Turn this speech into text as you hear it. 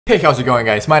Hey, how's it going,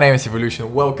 guys? My name is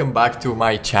Ivolution. Welcome back to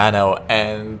my channel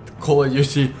and Call of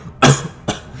Duty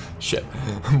shit,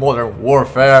 Modern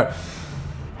Warfare.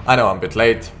 I know I'm a bit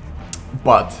late,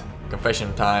 but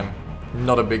confession time,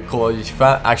 not a big Call of Duty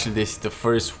fan. Actually, this is the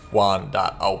first one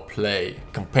that I'll play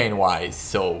campaign-wise,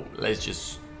 so let's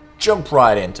just jump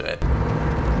right into it.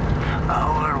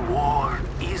 Our war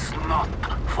is not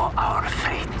for our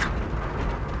fate.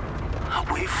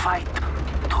 We fight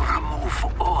to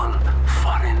remove all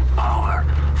foreign power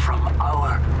from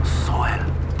our soil.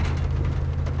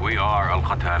 We are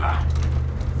Al-Qatala.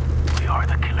 We are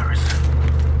the killers.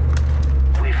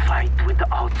 We fight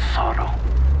without sorrow.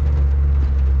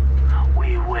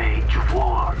 We wage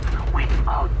war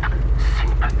without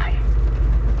sympathy.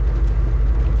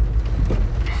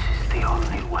 This is the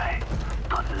only way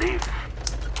to live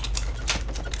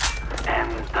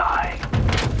and die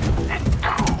a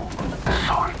true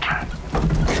soldier.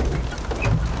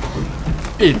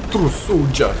 A true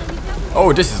soldier.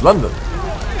 Oh, this is London.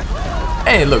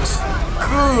 And it looks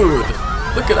good.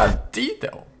 Look at that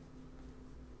detail.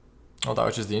 Oh, that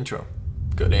was just the intro.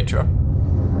 Good intro.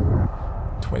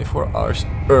 24 hours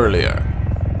earlier.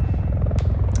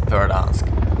 Verdansk.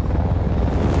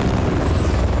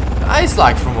 Nice,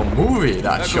 like from a movie,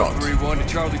 that shot. 3-1 to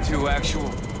Charlie 2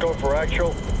 actual. Go for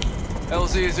actual.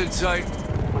 LZ is in sight.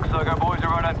 Looks like our boys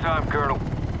are right on time, Colonel.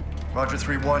 Roger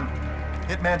 3-1.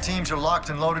 Hitman teams are locked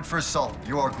and loaded for assault.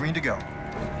 You are green to go.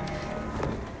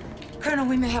 Colonel,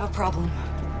 we may have a problem.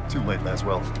 Too late,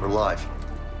 Laswell. We're live.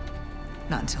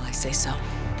 Not until I say so.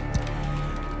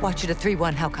 Watch it at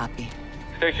 3-1, how copy?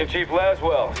 Station Chief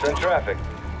Laswell, send traffic.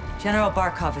 General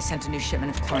Barkov has sent a new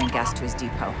shipment of chlorine gas to his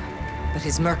depot. But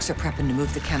his mercs are prepping to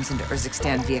move the chems into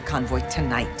Urzikstan via convoy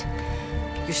tonight.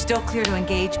 You're still clear to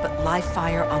engage, but live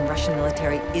fire on Russian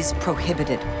military is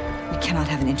prohibited. We cannot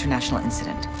have an international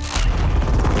incident.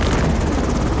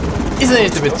 Isn't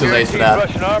it a bit too late for that?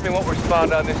 Russian army won't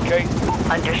respond on this case.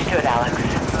 Understood, Alex.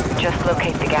 Just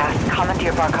locate the gas,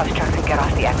 commandeer Barkov's trucks, and get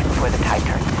off the exit before the tide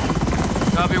turns.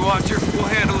 Copy, Watcher. We'll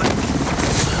handle it.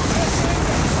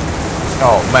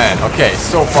 Oh man, okay,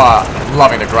 so far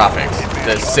loving the graphics.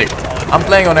 They're sick. I'm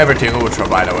playing on everything ultra,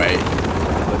 by the way.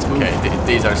 Okay,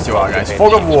 these are still our guys.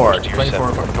 Fog of War,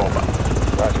 24th of October.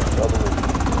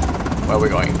 Where are we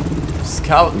going?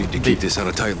 Scout. We need to keep this on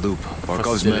a tight loop.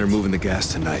 Barkov's men are moving the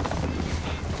gas tonight.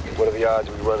 What are the odds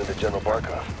we run into General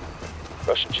Barkov?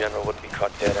 Russian general wouldn't be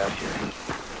caught dead out here.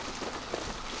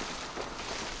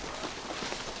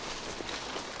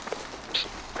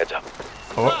 Heads up.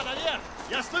 Oh.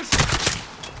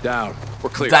 Down. We're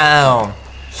clear. Down.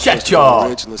 Shut y'all.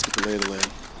 Let's get the lay of the land.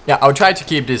 Yeah, I'll try to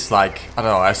keep this like, I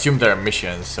don't know, I assume there are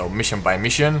missions, so mission by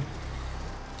mission.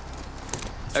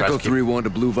 Echo 3-1 to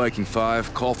Blue Viking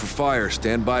 5. Call for fire.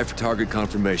 Stand by for target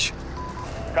confirmation.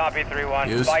 Copy 3-1.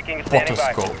 Use Viking standing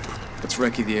by. Potoscope. Let's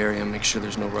recce the area and make sure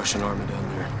there's no Russian army down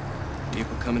there.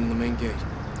 Vehicle coming in the main gate.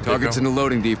 Target's in the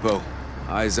loading depot.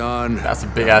 Eyes on. That's a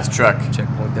big ass truck.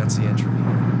 Checkpoint, that's the entry.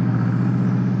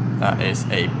 That is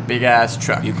a big ass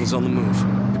truck. Vehicles on the move.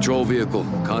 Patrol vehicle.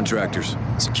 Contractors.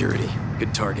 Security.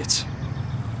 Good targets.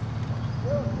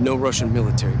 No Russian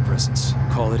military presence.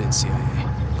 Call it in, CIA.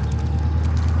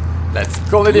 Let's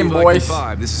call it in, Blue Viking boys.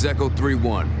 5. This is Echo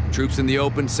 3-1. Troops in the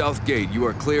open, south gate. You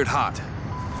are cleared hot.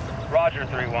 Roger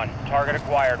 3-1. Target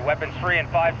acquired. Weapons free in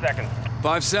 5 seconds.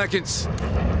 5 seconds.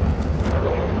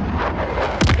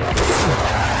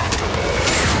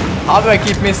 How do I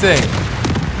keep missing?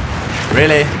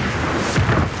 Really?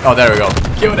 Oh, there we go.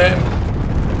 Killed him.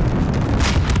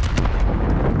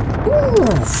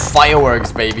 Ooh,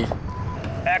 fireworks, baby.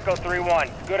 Echo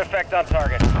 3-1. Good effect on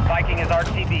target. Viking is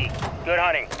RTB. Good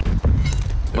hunting.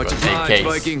 Much got obliged, AKs.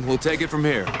 Viking. We'll take it from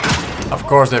here. Of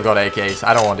course they've got AKs.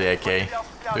 I don't want the AK.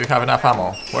 Do you have enough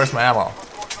ammo? Where's my ammo?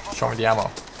 Show me the ammo.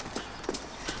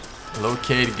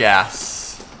 Locate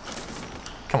gas.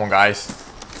 Come on, guys.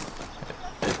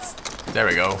 There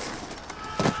we go.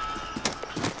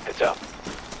 Heads up.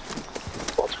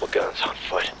 Multiple guns on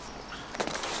foot.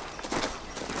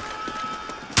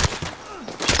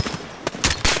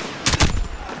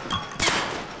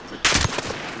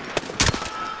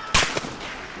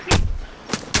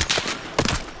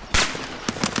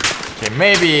 Okay,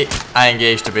 maybe I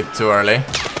engaged a bit too early.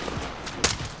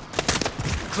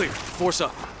 Clear. Force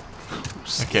up.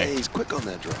 Okay. He's quick on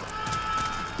that drop.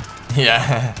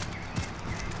 Yeah.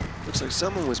 Looks like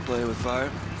someone was playing with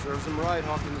fire. Serves him right,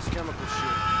 hawking this chemical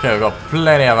shit. Okay, we've got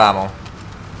plenty of ammo.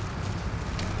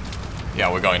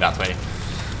 Yeah, we're going that way.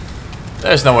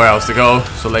 There's nowhere else to go,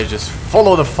 so let's just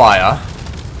follow the fire.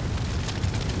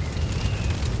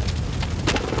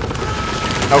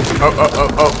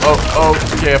 Oh,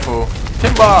 careful.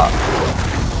 Timber!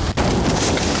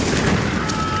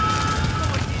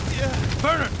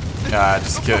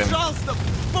 just kill him.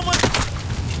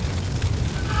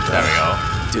 There we go.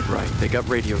 Did right. They got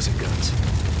radios and guns.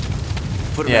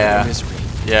 Put them out of Yeah. their misery.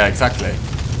 Yeah, exactly.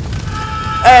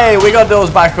 Hey, we got those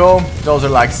back home. Those are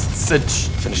like such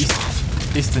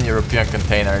Eastern European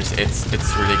containers. It's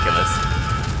ridiculous.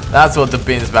 That's what the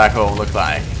bins back home look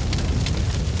like.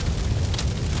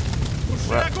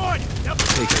 Well,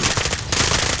 Take it.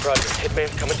 Roger,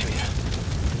 hitman's coming to you.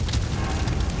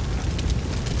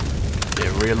 okay,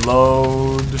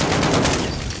 reload.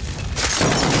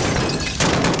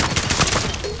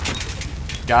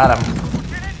 Got him.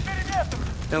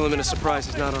 Element of surprise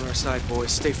is not on our side,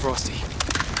 boys. Stay frosty.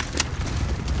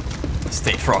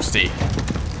 Stay frosty.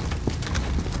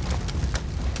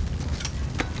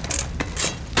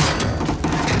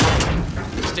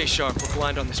 Stay sharp. We're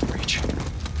blind on this breach.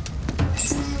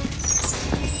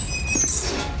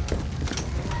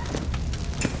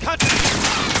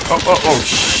 Oh,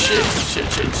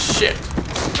 shit.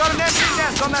 Got an empty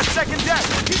nest on that second deck.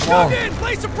 Come on.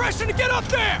 Place suppression to get up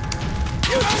there!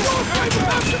 You have roll right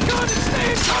without your gun and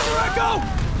stay in cover, Echo!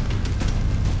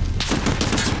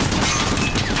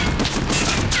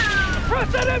 Press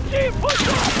that MG and push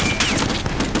up!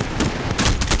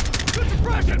 Good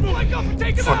suppression, flank up and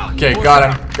take him out! Okay, got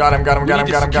him. Got him.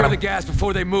 Secure the gas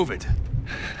before they move it.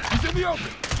 He's in the open.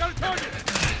 Got a target.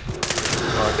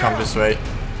 Oh, come this way.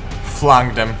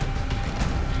 Flank them.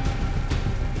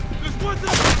 There's one to...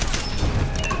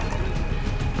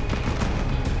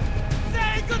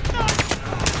 Say good night!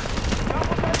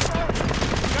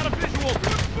 Got a visual.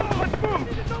 Let's move!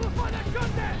 Need to nullify that gun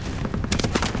net!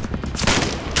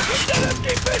 Get that MG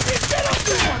busy! Get up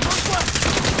there!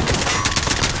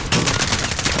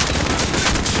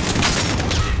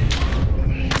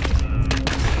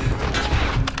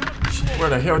 Where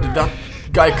the hell did that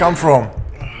guy come from?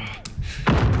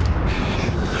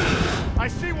 I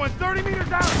see one 30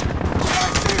 meters out!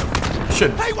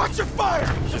 Shit. Hey, watch your fire!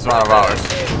 He's one of ours.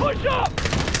 Push up!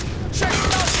 Check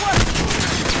southwest!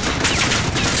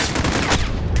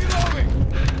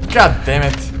 Reloading! God damn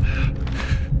it.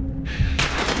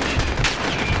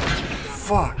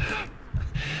 Fuck.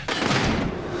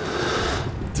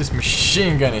 This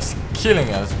machine gun is killing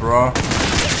us, bro.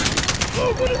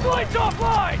 Move with his lights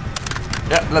offline!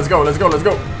 Yeah, let's go. Gunners,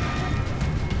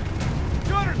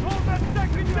 hold that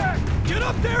second deck! Get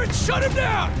up there and shut him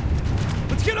down!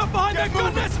 Let's get up behind that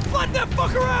gun nest and flatten that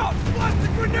fucker out! Blast a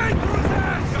grenade through his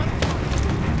ass!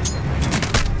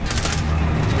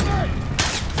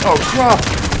 Oh crap!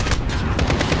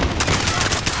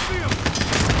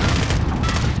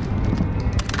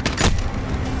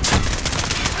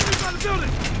 Enemies on the building!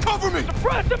 Cover me!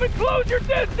 Suppress him and close your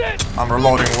distance! I'm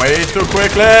reloading way too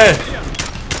quickly.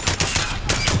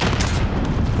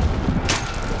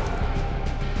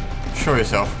 Show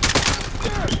yourself.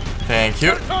 Thank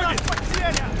you.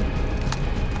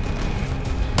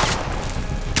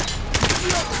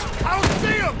 I don't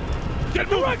see him! Get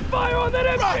direct fire on that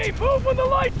MG! Move when the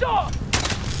light's off!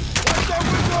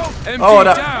 MG Oh,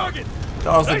 that down!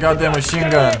 was the goddamn machine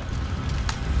gun.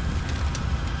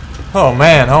 Oh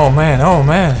man. Got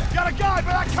a guy,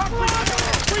 but I can't reach him!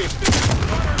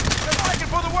 They're fighting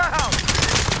for the warehouse!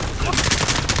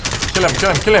 Kill him.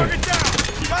 Target down!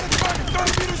 Got a target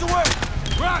 30 meters away!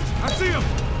 Raj, I see him!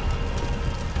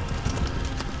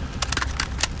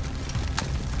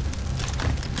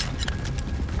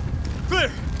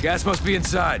 Clear! Gas must be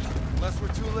inside. Unless we're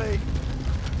too late.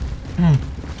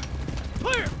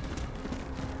 Clear!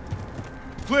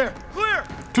 Clear!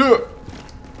 Clear.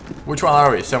 Which one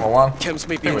are we? 7-1? Chems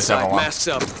may I be think we're inside. 7-1. Masks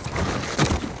up.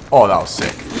 Oh, that was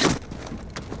sick.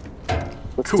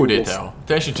 Cool detail.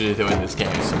 Attention to detail in this game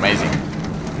is amazing.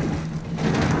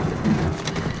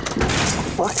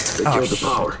 What? Oh, the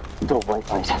power. The white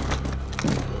light.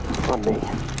 On me.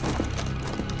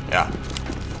 Yeah.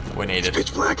 We need it.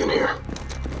 Pitch black in here.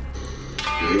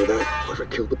 You hear that? Whoever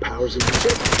killed the powers in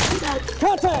the...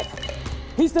 Contact!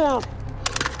 He's down!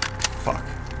 Fuck.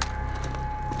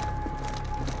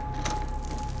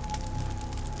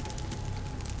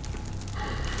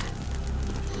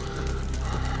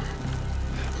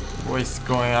 What is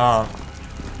going on? I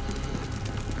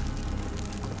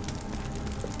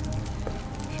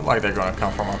feel like they're gonna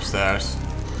come from upstairs.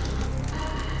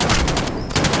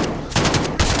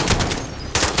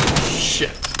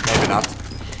 Shit. Maybe not.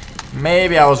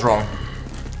 Maybe I was wrong.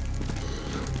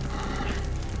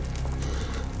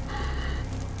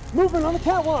 Movement on the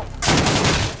catwalk!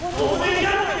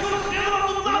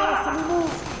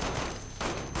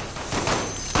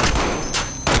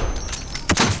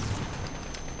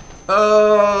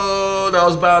 Oh, that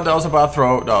was bad. That was a bad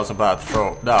throw. That was a bad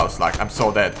throw. That was like, I'm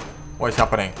so dead. What is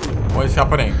happening? What is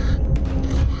happening?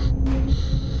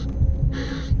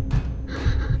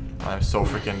 I'm so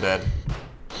freaking dead.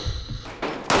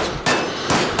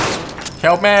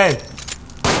 Help me!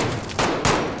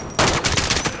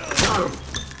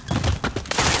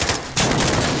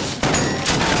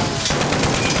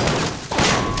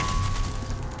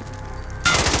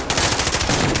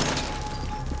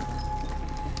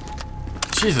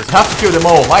 Jesus, have to kill them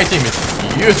all. My team is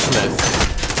useless.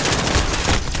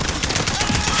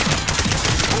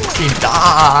 Fucking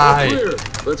die! Clear.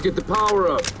 Let's get the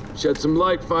power up. Shed some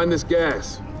light, find this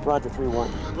gas. Roger,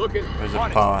 3-1. Looking. Where's the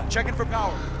power? Checking for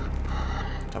power.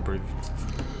 I breathe.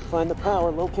 Find the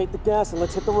power, locate the gas, and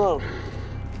let's hit the road.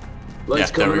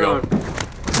 Lights Yeah, there we coming go. on.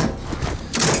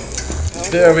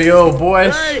 There we go,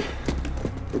 boys. Hey!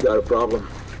 We got a problem.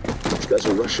 These guys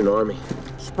are Russian army.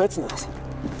 Spetsnaz.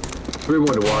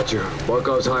 3-1 to Watcher.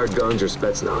 Barkov's hired guns or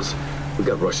Spetsnaz. We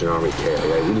got Russian army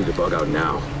KIA. We need to bug out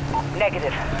now.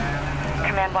 Negative.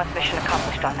 Command wants mission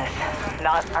accomplished on this.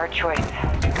 Not our choice.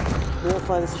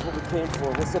 Verify this is what we came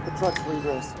for. We'll set the trucks for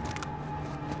egress.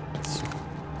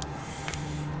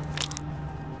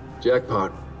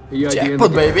 Jackpot. PID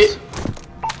Jackpot, baby.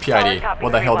 PID.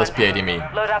 What the hell does PID mean?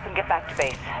 Load up and get back to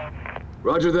base.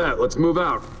 Roger that. Let's move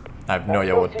out. I have no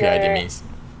idea what PID means.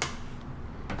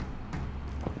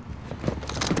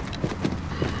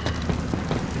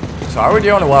 So are we the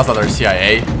only ones that are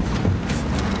CIA?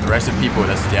 The rest of the people,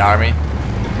 that's the army.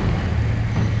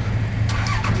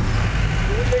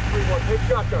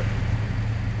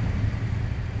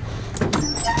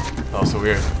 Oh, so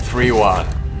we're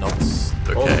 3-1. Not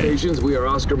All okay. stations, we are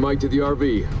Oscar Mike to the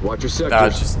RV. Watch your sectors.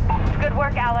 That just. Good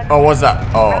work, Alex. Oh, what's that?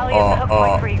 Oh, Rally at the hook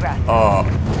point for egress.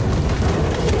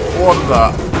 What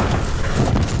the?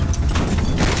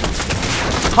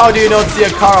 How do you not see a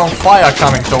car on fire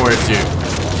coming towards you?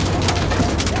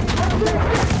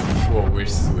 Whoa, we're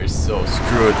so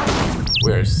screwed.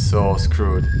 We're so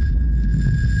screwed.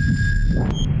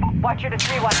 Watcher to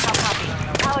 3-1, how copy?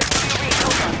 Alex, do you read?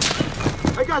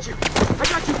 Over. I got you. I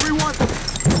got you, 3-1.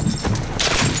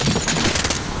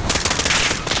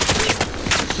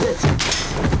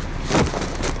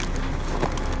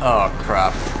 Oh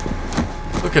crap.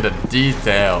 Look at the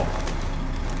detail.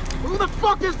 Who the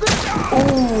fuck is this?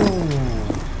 Ooh.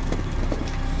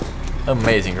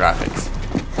 Amazing graphics.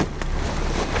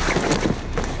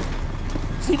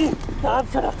 CD,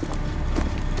 answer.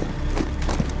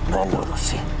 Mano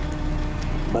Rossi.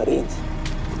 Marines.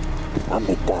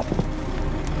 Amitab.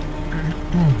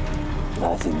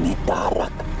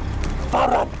 Nazinitarak.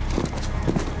 Farad.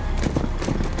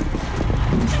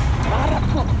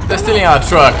 They're stealing our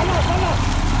truck.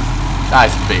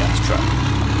 That's a big ass truck.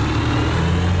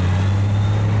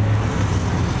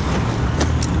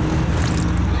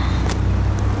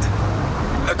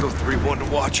 Echo 3-1 to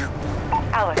Watcher.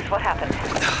 Alex, what happened?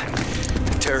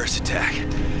 Terrorist attack.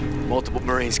 Multiple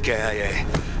Marines KIA.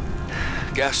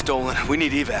 Gas stolen. We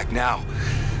need evac now.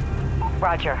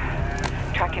 Roger.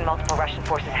 Tracking multiple Russian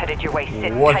forces headed your way.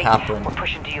 Sit What tight. happened? We're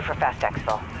pushing to you for fast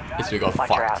exfil. Yes, we got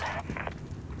Watcher fucked. out.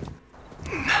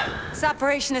 This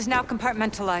operation is now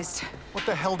compartmentalized. What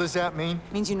the hell does that mean?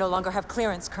 Means you no longer have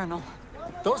clearance, Colonel.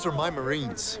 Those are my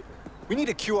Marines. We need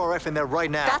a QRF in there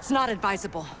right now. That's not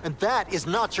advisable. And that is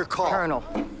not your call. Colonel,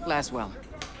 Laswell.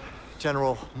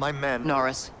 General, my men...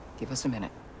 Norris, give us a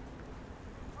minute.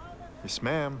 Yes,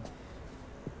 ma'am.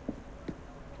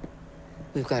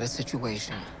 We've got a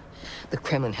situation. The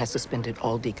Kremlin has suspended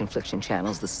all deconfliction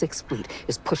channels. The Sixth Fleet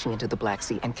is pushing into the Black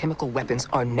Sea, and chemical weapons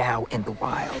are now in the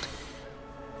wild.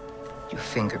 Your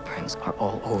fingerprints are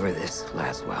all over this,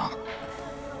 Laswell.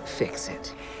 Fix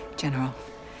it. General,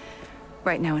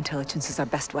 right now intelligence is our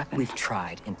best weapon. We've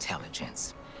tried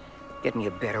intelligence. Get me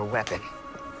a better weapon.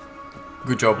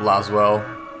 Good job, Laswell.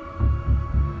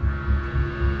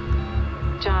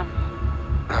 John,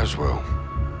 Laswell.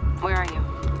 where are you?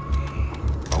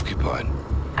 Occupied.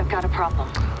 I've got a problem.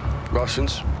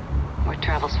 Russians? Word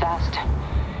travels fast.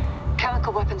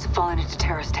 Chemical weapons have fallen into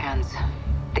terrorist hands.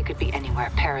 They could be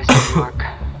anywhere. Paris, New York.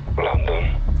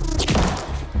 London.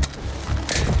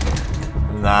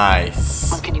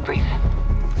 Nice. When can you breathe?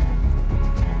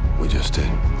 We just did.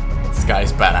 This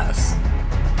guy's badass.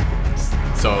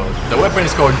 So the weapon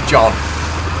is called John.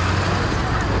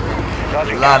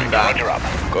 London. Roger up.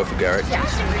 Go for Garrett.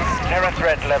 Terror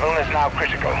threat level is now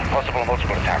critical. Possible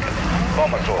multiple attackers.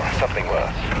 Bombers or something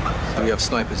worse. Do we have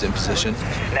snipers in position?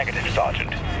 Negative,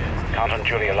 Sergeant. Can't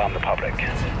unduly alarm the public.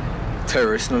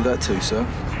 Terrorists know that too, sir.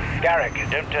 Garrick,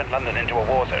 don't turn London into a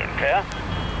war zone, clear?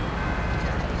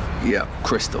 Yeah,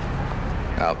 Crystal.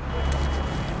 Out.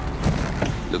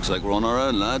 Looks like we're on our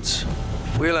own, lads.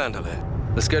 We'll handle it.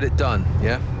 Let's get it done,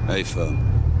 yeah? Hey, firm.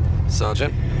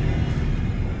 Sergeant.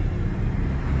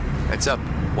 Heads up.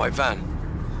 White van.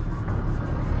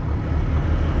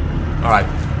 Alright.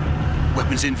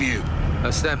 Weapons in view.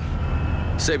 That's them.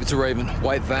 Saber to Raven,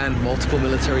 white van, multiple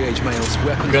military age males,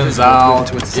 weapons guns visible out.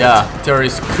 to its Yeah,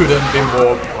 terrorists couldn't be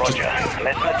more just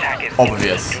Let's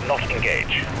obvious. do not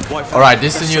engage. Alright,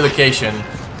 this is a new location,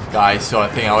 guys, so I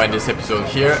think I'll end this episode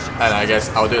here, and I guess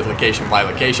I'll do it location by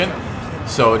location.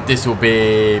 So this will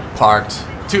be part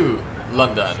 2,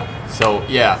 London. So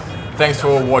yeah, thanks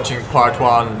for watching part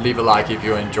 1. Leave a like if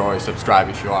you enjoy, subscribe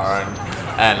if you aren't,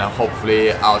 and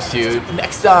hopefully I'll see you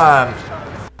next time.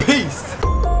 Peace!